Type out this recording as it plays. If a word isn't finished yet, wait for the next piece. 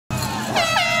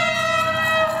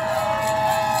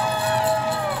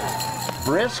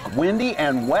Brisk, windy,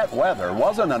 and wet weather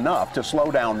wasn't enough to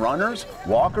slow down runners,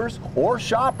 walkers, or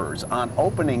shoppers on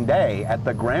opening day at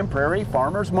the Grand Prairie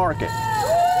Farmers Market.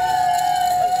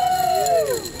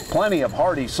 Plenty of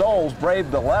hardy souls braved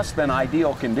the less than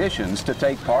ideal conditions to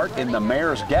take part in the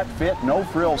Mayor's Get Fit No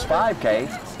Frills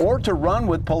 5K or to run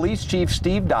with Police Chief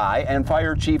Steve Dye and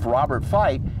Fire Chief Robert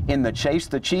Fight in the Chase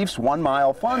the Chiefs 1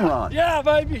 mile fun run. Yeah,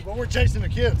 baby. Well, we're chasing the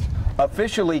kids.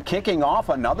 Officially kicking off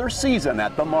another season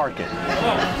at the market.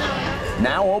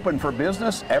 Now open for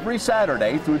business every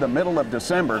Saturday through the middle of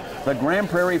December, the Grand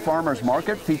Prairie Farmers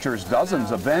Market features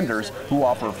dozens of vendors who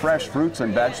offer fresh fruits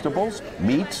and vegetables,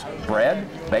 meats, bread,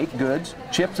 baked goods,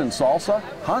 chips and salsa,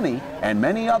 honey, and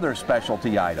many other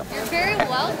specialty items. You're very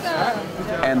welcome.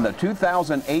 And the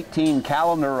 2018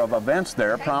 calendar of events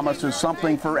there promises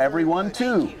something for everyone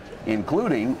too,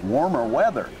 including warmer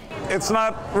weather. It's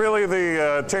not really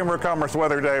the Chamber of Commerce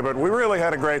Weather Day, but we really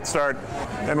had a great start,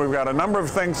 and we've got a number of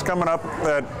things coming up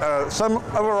that some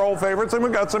of our old favorites, and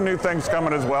we've got some new things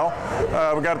coming as well.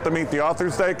 We got the Meet the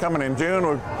Authors Day coming in June.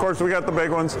 Of course, we got the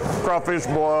big ones, Crawfish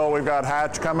Boil. We've got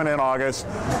Hatch coming in August.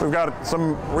 We've got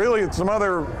some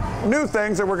other new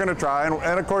things that we're going to try,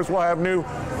 and of course, we'll have new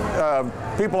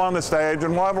people on the stage,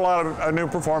 and we'll have a lot of new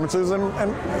performances, and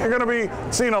you're going to be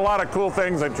seeing a lot of cool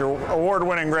things at your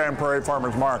award-winning Grand Prairie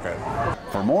Farmers Market.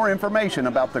 For more information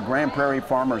about the Grand Prairie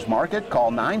Farmers Market,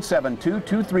 call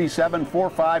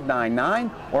 972-237-4599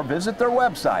 or visit their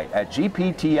website at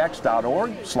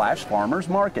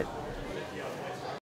gptx.org/farmersmarket.